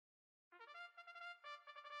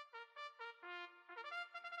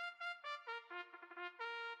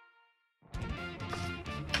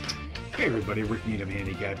Hey everybody, Rick Needham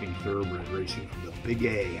handicapping thoroughbred racing from the Big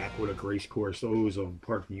A Aqueduct Racecourse, Ozone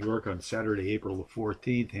Park, New York on Saturday, April the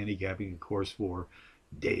 14th, handicapping course for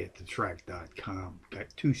dayatthetrack.com. Got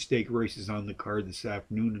two stake races on the card this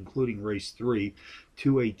afternoon, including race 3,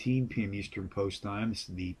 2:18 p.m. Eastern Post Time. This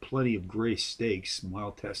is the Plenty of Grace Stakes,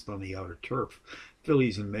 mile test on the outer turf.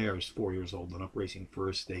 Fillies and mares, 4 years old and up, racing for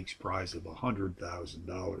a stakes prize of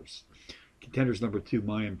 $100,000. Contenders: number 2,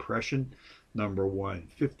 My Impression; number 1,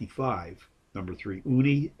 55; number 3,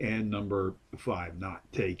 Uni; and number 5, Not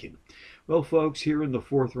Taken. Well, folks, here in the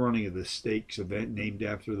fourth running of the stakes event, named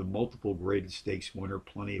after the multiple graded stakes winner,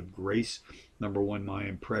 Plenty of Grace, number 1, My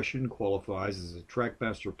Impression, qualifies as a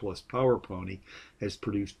Trackmaster Plus Power Pony, has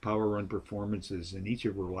produced power run performances in each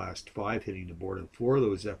of her last 5, hitting the board in 4 of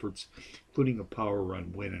those efforts, including a power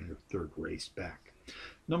run win in her third race back.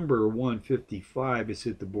 Number 155 has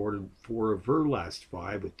hit the board in 4 of her last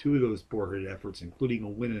 5, with 2 of those board-hit efforts, including a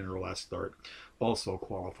win in her last start, also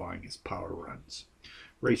qualifying as power runs.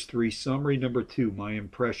 Race 3 summary: number 2, My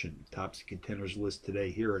Impression, tops the contenders list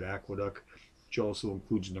today here at Aqueduct, which also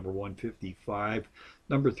includes number 155,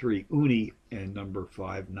 number 3, Uni, and number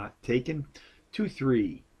 5, Not Taken.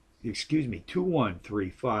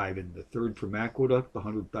 2-1-3-5 in the third from Aqueduct, the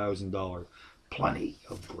 $100,000 Plenty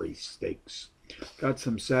of Grace Stakes. Got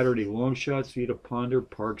some Saturday long shots for you to ponder.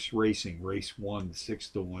 Parx Racing, race 1,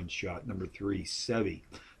 6-1 shot. Number 3, Sevi,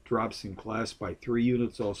 drops in class by 3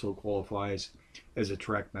 units, also qualifies as a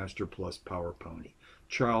Trackmaster Plus Power Pony.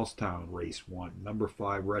 Charlestown, race 1, number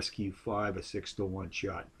 5, Rescue 5, a 6-1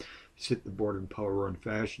 shot. He's hit the board in power run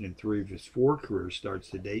fashion in 3 of his 4 career starts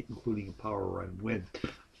to date, including a power run win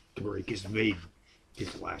to break his made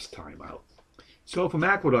his last time out. So from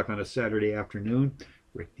Aqueduct on a Saturday afternoon,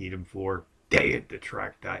 Rick Needham for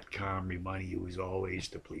dayatthetrack.com, reminding you as always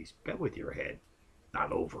to please bet with your head,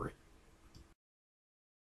 not over it.